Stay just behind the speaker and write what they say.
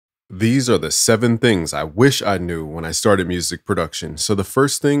These are the 7 things I wish I knew when I started music production. So the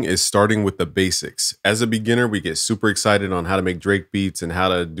first thing is starting with the basics. As a beginner, we get super excited on how to make Drake beats and how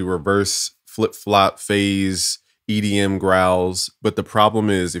to do reverse, flip-flop, phase, EDM growls. But the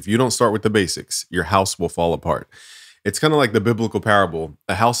problem is if you don't start with the basics, your house will fall apart. It's kind of like the biblical parable.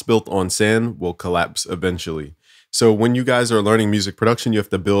 A house built on sand will collapse eventually. So when you guys are learning music production, you have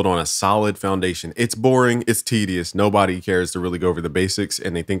to build on a solid foundation. It's boring, it's tedious. Nobody cares to really go over the basics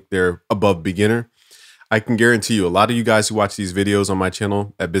and they think they're above beginner. I can guarantee you, a lot of you guys who watch these videos on my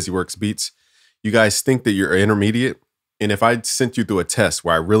channel at BusyWorks Beats, you guys think that you're intermediate. And if I sent you through a test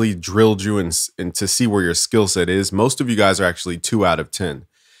where I really drilled you and to see where your skill set is, most of you guys are actually 2 out of 10.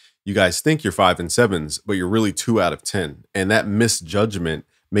 You guys think you're 5 and 7s, but you're really 2 out of 10. And that misjudgment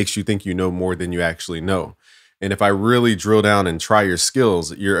makes you think you know more than you actually know. And if I really drill down and try your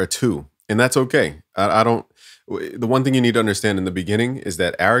skills, you're a 2. And that's okay. The one thing you need to understand in the beginning is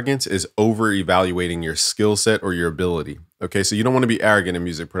that arrogance is over evaluating your skill set or your ability. Okay, so you don't want to be arrogant in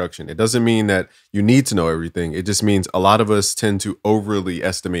music production. It doesn't mean that you need to know everything. It just means a lot of us tend to overly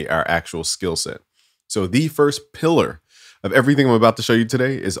estimate our actual skill set. So the first pillar of everything I'm about to show you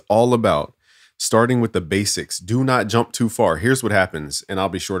today is all about starting with the basics. Do not jump too far. Here's what happens, and I'll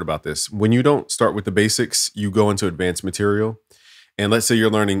be short about this. When you don't start with the basics, you go into advanced material. And let's say you're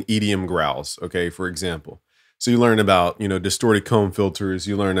learning EDM growls, okay, for example. So you learn about, distorted comb filters.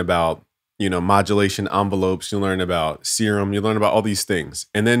 You learn about, modulation envelopes. You learn about serum. You learn about all these things.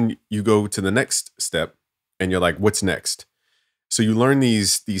 And then you go to the next step and you're like, what's next? So you learn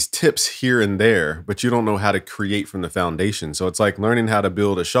these tips here and there, but you don't know how to create from the foundation. So it's like learning how to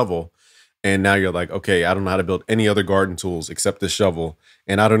build a shovel. And now you're like, okay, I don't know how to build any other garden tools except the shovel.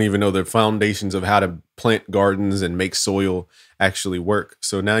 And I don't even know the foundations of how to plant gardens and make soil actually work.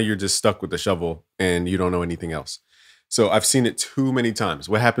 So now you're just stuck with the shovel and you don't know anything else. So I've seen it too many times.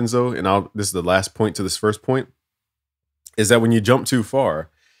 What happens though, and this is the last point to this first point, is that when you jump too far,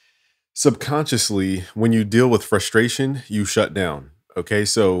 subconsciously, when you deal with frustration, you shut down. Okay,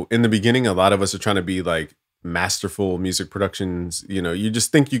 so in the beginning, a lot of us are trying to be like masterful music productions. You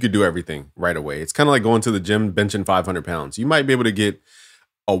just think you could do everything right away. It's kind of like going to the gym, benching 500 pounds. You might be able to get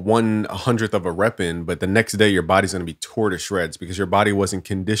a 1/100th of a rep in, but the next day your body's going to be tore to shreds because your body wasn't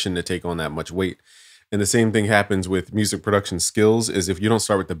conditioned to take on that much weight. And the same thing happens with music production skills is if you don't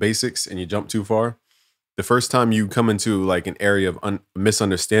start with the basics and you jump too far, the first time you come into like an area of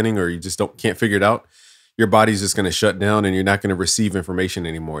misunderstanding or you just can't figure it out, your body's just going to shut down and you're not going to receive information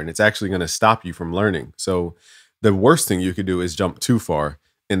anymore. And it's actually going to stop you from learning. So the worst thing you could do is jump too far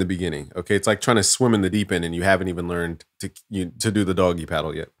in the beginning. Okay. It's like trying to swim in the deep end and you haven't even learned to do the doggy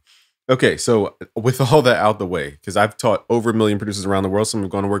paddle yet. Okay. So with all that out the way, because I've taught over 1 million producers around the world. Some have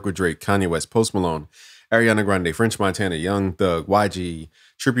gone to work with Drake, Kanye West, Post Malone, Ariana Grande, French Montana, Young Thug, YG,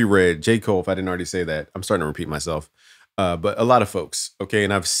 Trippie Redd, J. Cole. If I didn't already say that, I'm starting to repeat myself. But a lot of folks, okay,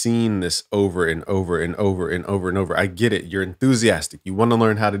 and I've seen this over and over and over and over and over. I get it. You're enthusiastic. You want to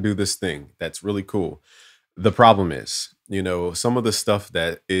learn how to do this thing. That's really cool. The problem is, some of the stuff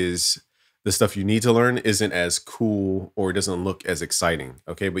that is the stuff you need to learn isn't as cool or it doesn't look as exciting,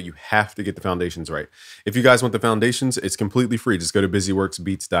 okay? But you have to get the foundations right. If you guys want the foundations, it's completely free. Just go to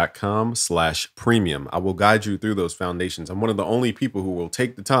busyworksbeats.com/premium. I will guide you through those foundations. I'm one of the only people who will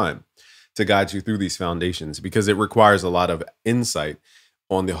take the time to guide you through these foundations because it requires a lot of insight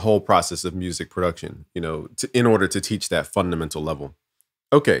on the whole process of music production, in order to teach that fundamental level.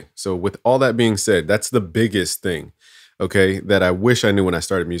 Okay, so with all that being said, that's the biggest thing, okay, that I wish I knew when I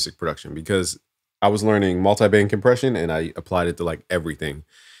started music production because I was learning multi-band compression and I applied it to like everything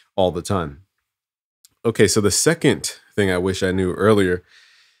all the time. Okay, so the second thing I wish I knew earlier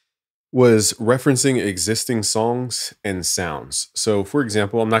was referencing existing songs and sounds. So for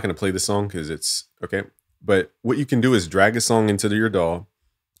example, I'm not going to play the song because it's okay, but what you can do is drag a song into your DAW.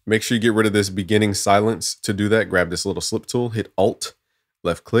 Make sure you get rid of this beginning silence. To do that, grab this little slip tool, hit Alt,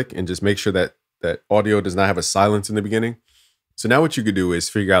 left click, and just make sure that that audio does not have a silence in the beginning. So now what you could do is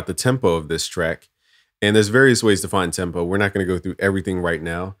figure out the tempo of this track. And there's various ways to find tempo. We're not going to go through everything right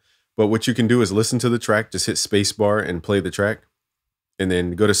now, but what you can do is listen to the track, just hit spacebar and play the track. And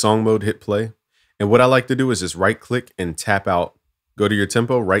then go to song mode, hit play. And what I like to do is just right click and tap out. Go to your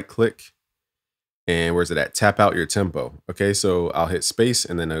tempo, right click. And where's it at? Tap out your tempo. Okay, so I'll hit space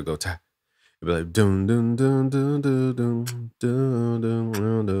and then I'll go tap. It'll be like dun dun dun dun dun dun dun dun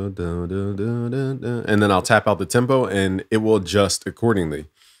dun dun dun, and then I'll tap out the tempo and it will adjust accordingly.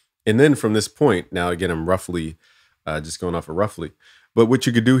 And then from this point, now again, I'm roughly just going off of roughly. But what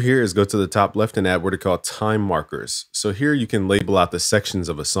you could do here is go to the top left and add what are called time markers. So here you can label out the sections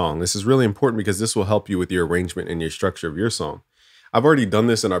of a song. This is really important because this will help you with your arrangement and your structure of your song. I've already done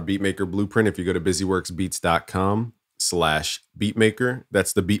this in our Beatmaker blueprint. If you go to busyworksbeats.com/beatmaker,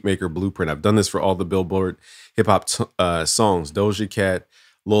 that's the Beatmaker blueprint. I've done this for all the Billboard hip hop songs, Doja Cat,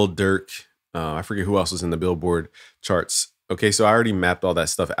 Lil Durk. I forget who else was in the Billboard charts. Okay, so I already mapped all that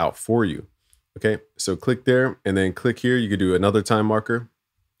stuff out for you. Okay, so click there and then click here. You could do another time marker.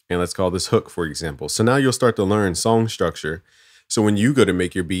 And let's call this hook, for example. So now you'll start to learn song structure. So when you go to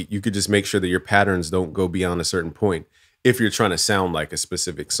make your beat, you could just make sure that your patterns don't go beyond a certain point if you're trying to sound like a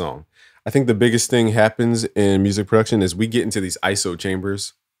specific song. I think the biggest thing happens in music production is we get into these ISO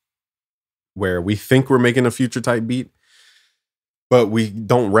chambers where we think we're making a future type beat, but we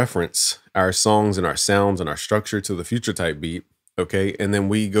don't reference our songs and our sounds and our structure to the future type beat. Okay. And then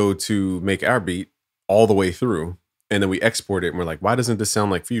we go to make our beat all the way through. And then we export it and we're like, why doesn't this sound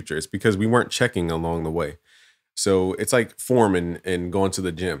like future? It's because we weren't checking along the way. So it's like form and going to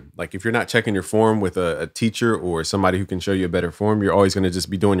the gym. Like if you're not checking your form with a teacher or somebody who can show you a better form, you're always going to just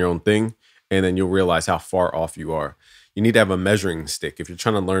be doing your own thing. And then you'll realize how far off you are. You need to have a measuring stick. If you're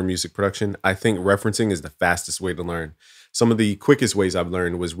trying to learn music production, I think referencing is the fastest way to learn. Some of the quickest ways I've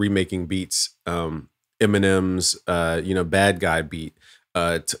learned was remaking beats. Eminem's, Bad Guy beat,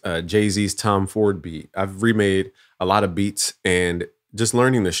 Jay-Z's Tom Ford beat. I've remade a lot of beats, and just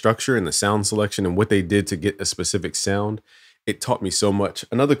learning the structure and the sound selection and what they did to get a specific sound, it taught me so much.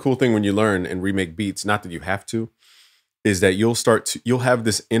 Another cool thing when you learn and remake beats, not that you have to, is that you'll have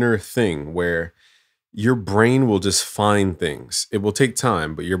this inner thing where your brain will just find things. It will take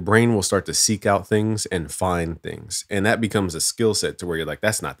time, but your brain will start to seek out things and find things. And that becomes a skill set to where you're like,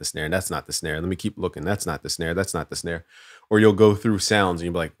 that's not the snare, and that's not the snare. Let me keep looking. That's not the snare. That's not the snare. Or you'll go through sounds and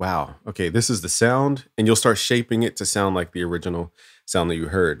you'll be like, wow, okay, this is the sound. And you'll start shaping it to sound like the original sound that you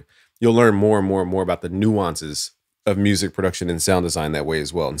heard. You'll learn more and more and more about the nuances of music production and sound design that way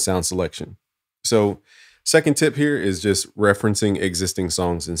as well, and sound selection. So second tip here is just referencing existing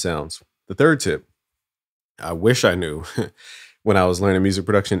songs and sounds. The third tip, I wish I knew when I was learning music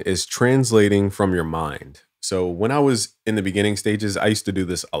production, is translating from your mind. So when I was in the beginning stages, I used to do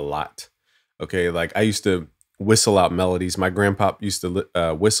this a lot. Okay, like I used to whistle out melodies. My grandpa used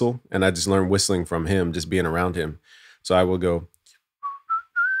to whistle, and I just learned whistling from him, just being around him. So I will go,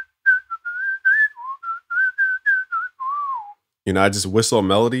 I just whistle a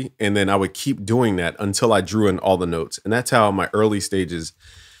melody, and then I would keep doing that until I drew in all the notes. And that's how my early stages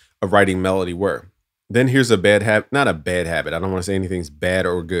of writing melody were. Then here's a bad habit, not a bad habit. I don't want to say anything's bad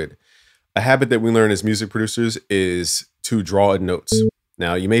or good. A habit that we learn as music producers is to draw in notes.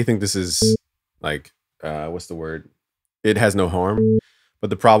 Now, you may think this is like, what's the word? It has no harm. But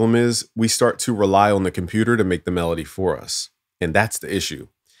the problem is we start to rely on the computer to make the melody for us. And that's the issue.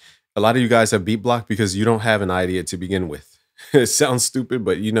 A lot of you guys have beat block because you don't have an idea to begin with. It sounds stupid,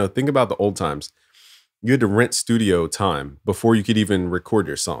 but think about the old times. You had to rent studio time before you could even record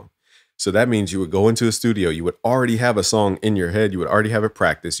your song. So that means you would go into a studio, you would already have a song in your head, you would already have it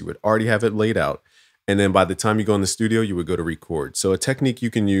practiced, you would already have it laid out. And then by the time you go in the studio, you would go to record. So a technique you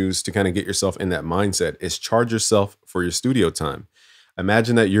can use to kind of get yourself in that mindset is charge yourself for your studio time.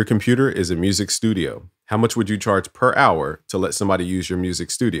 Imagine that your computer is a music studio. How much would you charge per hour to let somebody use your music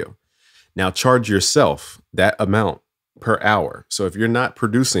studio? Now charge yourself that amount per hour. So if you're not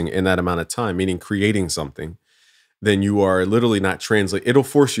producing in that amount of time, meaning creating something, then you are literally not translating. It'll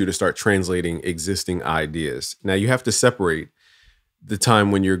force you to start translating existing ideas. Now you have to separate the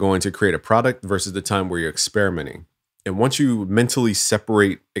time when you're going to create a product versus the time where you're experimenting. And once you mentally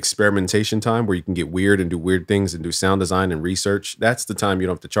separate experimentation time where you can get weird and do weird things and do sound design and research, that's the time you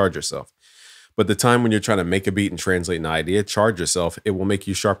don't have to charge yourself. But the time when you're trying to make a beat and translate an idea, charge yourself. It will make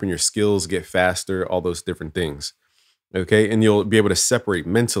you sharpen your skills, get faster, all those different things. Okay. And you'll be able to separate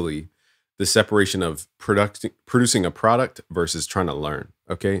mentally the separation of producing a product versus trying to learn.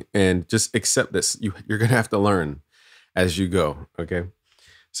 Okay. And just accept this. You're going to have to learn as you go. Okay.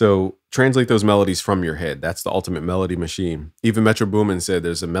 So translate those melodies from your head. That's the ultimate melody machine. Even Metro Boomin said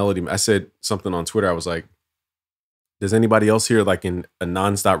there's a melody. I said something on Twitter. I was like, does anybody else hear like in a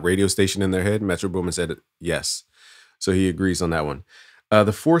nonstop radio station in their head? Metro Boomin said yes. So he agrees on that one.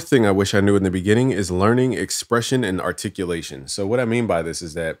 The fourth thing I wish I knew in the beginning is learning expression and articulation. So what I mean by this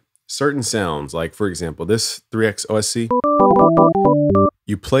is that certain sounds, like for example, this 3X OSC,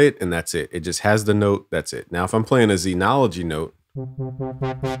 you play it and that's it. It just has the note, that's it. Now, if I'm playing a Xenology note,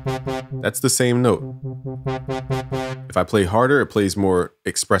 that's the same note. If I play harder, it plays more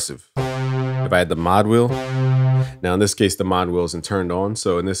expressive. If I had the mod wheel, now in this case, the mod wheel isn't turned on.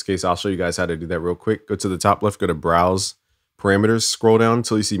 So in this case, I'll show you guys how to do that real quick. Go to the top left, go to Browse Parameters, scroll down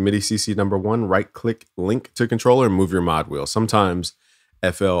until you see MIDI CC number 1, right click Link to Controller and move your mod wheel. Sometimes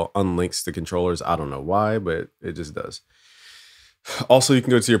FL unlinks the controllers. I don't know why, but it just does. Also, you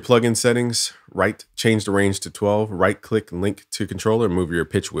can go to your plugin settings, right, change the range to 12, right click, link to controller, move your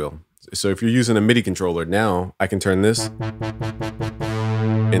pitch wheel. So if you're using a MIDI controller, now I can turn this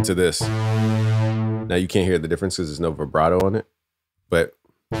into this. Now you can't hear the difference because there's no vibrato on it, but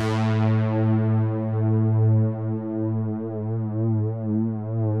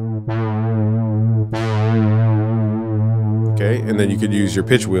okay, and then you could use your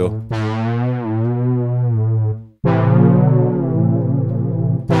pitch wheel.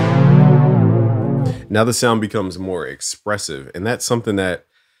 Now the sound becomes more expressive, and that's something that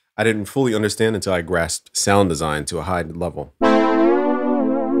I didn't fully understand until I grasped sound design to a high level.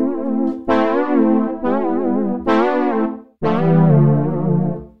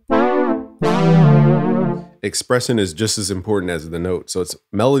 Expression is just as important as the note. So it's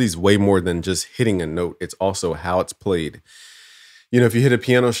melody's way more than just hitting a note. It's also how it's played. You know, if you hit a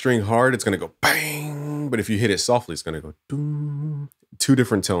piano string hard, it's going to go bang. But if you hit it softly, it's going to go doom. Two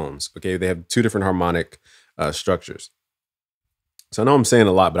different tones. Okay. They have two different harmonic structures. So I know I'm saying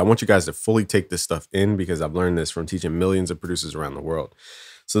a lot, but I want you guys to fully take this stuff in because I've learned this from teaching millions of producers around the world.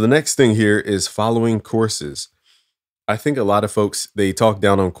 So the next thing here is following courses. I think a lot of folks, they talk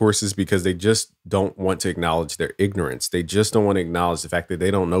down on courses because they just don't want to acknowledge their ignorance. They just don't want to acknowledge the fact that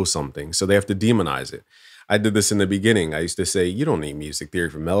they don't know something. So they have to demonize it. I did this in the beginning. I used to say, you don't need music theory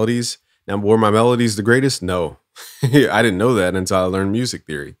for melodies. Now, were my melodies the greatest? No. I didn't know that until I learned music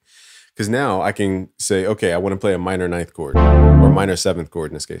theory. Because now I can say, okay, I want to play a minor ninth chord or minor seventh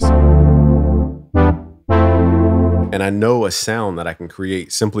chord in this case. And I know a sound that I can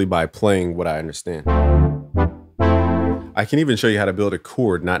create simply by playing what I understand. I can even show you how to build a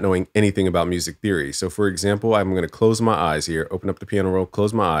chord not knowing anything about music theory. So for example, I'm going to close my eyes here, open up the piano roll,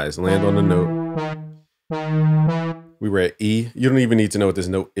 close my eyes, land on the note. We were at E. You don't even need to know what this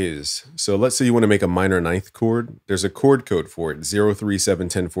note is. So let's say you want to make a minor ninth chord. There's a chord code for it, 0, 3, 7,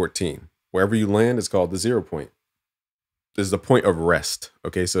 10, 14. Wherever you land, it's called the 0 point. This is the point of rest.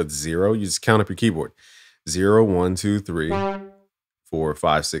 Okay, so it's 0. You just count up your keyboard. 0, 1, 2, 3, 4,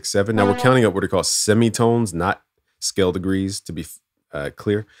 5, 6, 7. Now we're counting up what are called semitones, not scale degrees, to be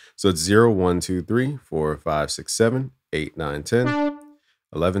clear. So it's 0, 1, 2, 3, 4, 5, 6, 7, 8, 9, 10,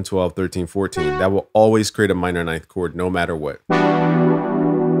 11, 12, 13, 14. That will always create a minor ninth chord no matter what.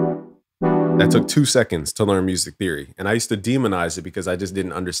 That took 2 seconds to learn music theory. And I used to demonize it because I just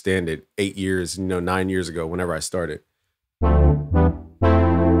didn't understand it 8 years, 9 years ago, whenever I started.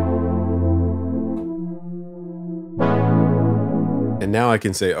 And now I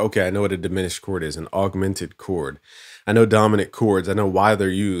can say, okay, I know what a diminished chord is, an augmented chord. I know dominant chords. I know why they're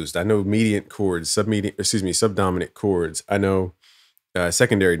used. I know mediant chords, subdominant chords. I know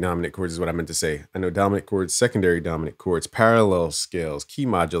secondary dominant chords is what I meant to say. I know dominant chords, secondary dominant chords, parallel scales, key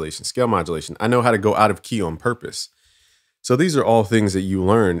modulation, scale modulation. I know how to go out of key on purpose. So these are all things that you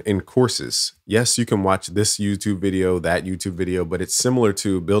learn in courses. Yes, you can watch this YouTube video, that YouTube video, but it's similar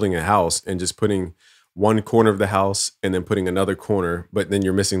to building a house and just putting one corner of the house and then putting another corner, but then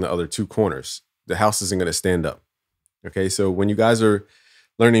you're missing the other two corners. The house isn't going to stand up. Okay, so when you guys are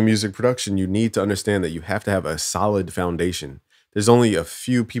learning music production, you need to understand that you have to have a solid foundation. There's only a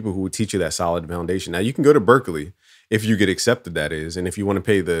few people who will teach you that solid foundation. Now, you can go to Berklee if you get accepted, that is, and if you want to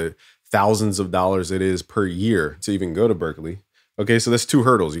pay the thousands of dollars it is per year to even go to Berklee. Okay, so that's 2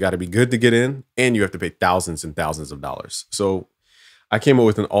 hurdles. You got to be good to get in, and you have to pay thousands and thousands of dollars. So I came up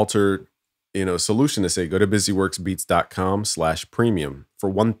with an altered solution to say, go to busyworksbeats.com/premium. For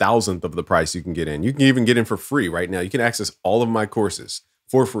 1,000th of the price you can get in. You can even get in for free right now. You can access all of my courses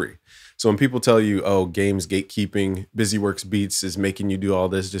for free. So when people tell you, oh, games gatekeeping, BusyWorks Beats is making you do all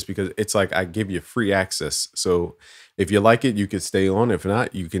this, just because it's like I give you free access. So if you like it, you could stay on. If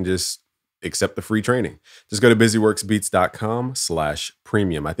not, you can just accept the free training. Just go to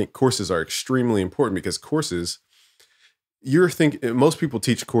busyworksbeats.com/premium. I think courses are extremely important because courses, most people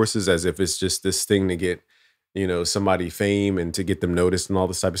teach courses as if it's just this thing to get, somebody fame and to get them noticed and all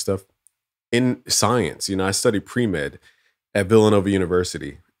this type of stuff. In science, I studied pre-med at Villanova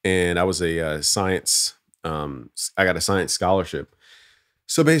University, and I was a science, I got a science scholarship.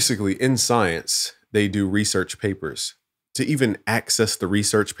 So basically in science, they do research papers. To even access the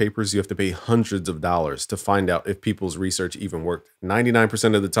research papers, you have to pay hundreds of dollars to find out if people's research even worked.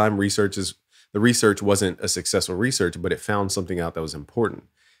 99% of the time, the research wasn't a successful research, but it found something out that was important.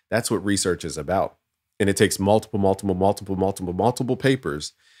 That's what research is about. And it takes multiple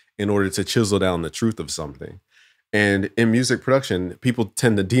papers in order to chisel down the truth of something. And in music production, people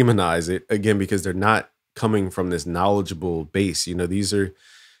tend to demonize it, again, because they're not coming from this knowledgeable base. These are,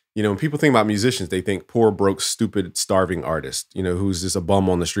 When people think about musicians, they think poor, broke, stupid, starving artist, who's just a bum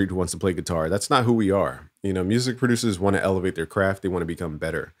on the street who wants to play guitar. That's not who we are. Music producers want to elevate their craft. They want to become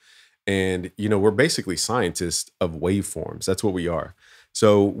better. And, we're basically scientists of waveforms. That's what we are.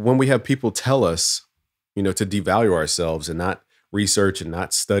 So when we have people tell us, to devalue ourselves and not research and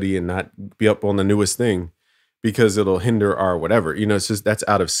not study and not be up on the newest thing because it'll hinder our whatever, it's just that's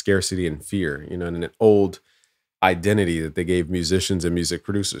out of scarcity and fear, and an old identity that they gave musicians and music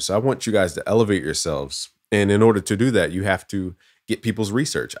producers. So I want you guys to elevate yourselves. And in order to do that, you have to get people's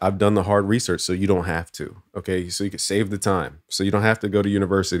research. I've done the hard research so you don't have to. Okay. So you can save the time. So you don't have to go to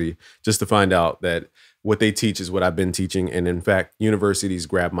university just to find out that what they teach is what I've been teaching. And in fact, universities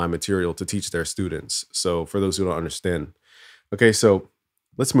grab my material to teach their students. So for those who don't understand. Okay. So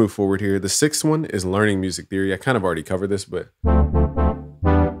let's move forward here. The sixth one is learning music theory. I kind of already covered this, but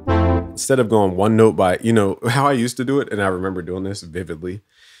instead of going one note by, how I used to do it, and I remember doing this vividly,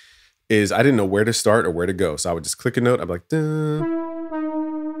 is I didn't know where to start or where to go. So I would just click a note. I'd be like, dun,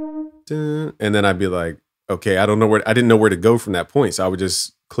 dun, and then I'd be like, okay, I didn't know where to go from that point. So I would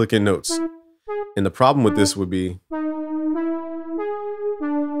just click in notes. And the problem with this would be,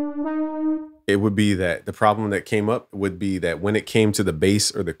 the problem that came up would be that when it came to the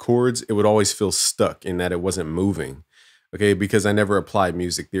bass or the chords, it would always feel stuck in that it wasn't moving. Okay, because I never applied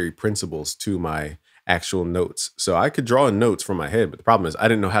music theory principles to my actual notes. So I could draw in notes from my head, but the problem is I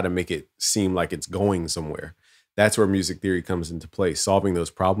didn't know how to make it seem like it's going somewhere. That's where music theory comes into play, solving those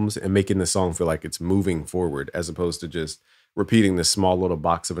problems and making the song feel like it's moving forward as opposed to just repeating this small little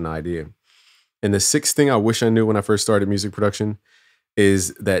box of an idea. And the sixth thing I wish I knew when I first started music production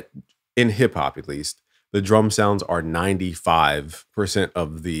is that in hip hop, at least, the drum sounds are 95%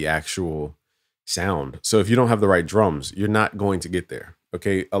 of the actual sound. So if you don't have the right drums, you're not going to get there.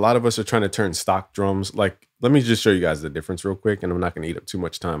 Okay. A lot of us are trying to turn stock drums. Like, let me just show you guys the difference real quick. And I'm not going to eat up too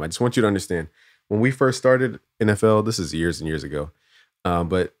much time. I just want you to understand when we first started NFL, this is years and years ago.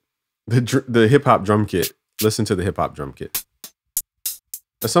 But the hip hop drum kit, listen to the hip hop drum kit.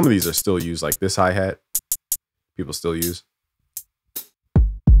 Now, some of these are still used, like this hi-hat, people still use.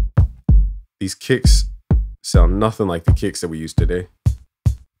 These kicks sound nothing like the kicks that we use today.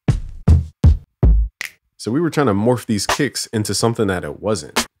 So we were trying to morph these kicks into something that it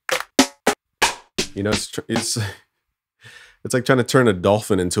wasn't. It's like trying to turn a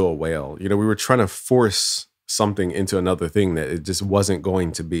dolphin into a whale. We were trying to force something into another thing that it just wasn't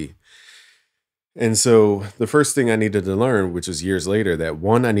going to be. And so the first thing I needed to learn, which was years later, that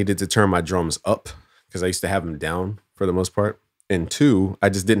one, I needed to turn my drums up because I used to have them down for the most part. And two, I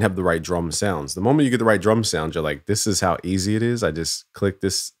just didn't have the right drum sounds. The moment you get the right drum sounds, you're like, this is how easy it is. I just click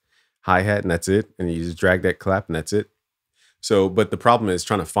this hi-hat and that's it. And you just drag that clap and that's it. So, but the problem is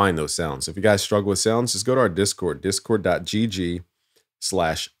trying to find those sounds. So if you guys struggle with sounds, just go to our Discord,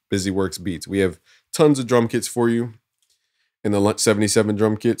 discord.gg/busyworksbeats. We have tons of drum kits for you in the Lunch 77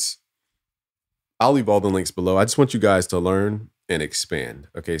 drum kits. I'll leave all the links below. I just want you guys to learn and expand.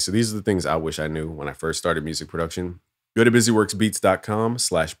 Okay, so these are the things I wish I knew when I first started music production. Go to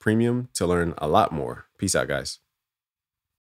busyworksbeats.com/premium to learn a lot more. Peace out, guys.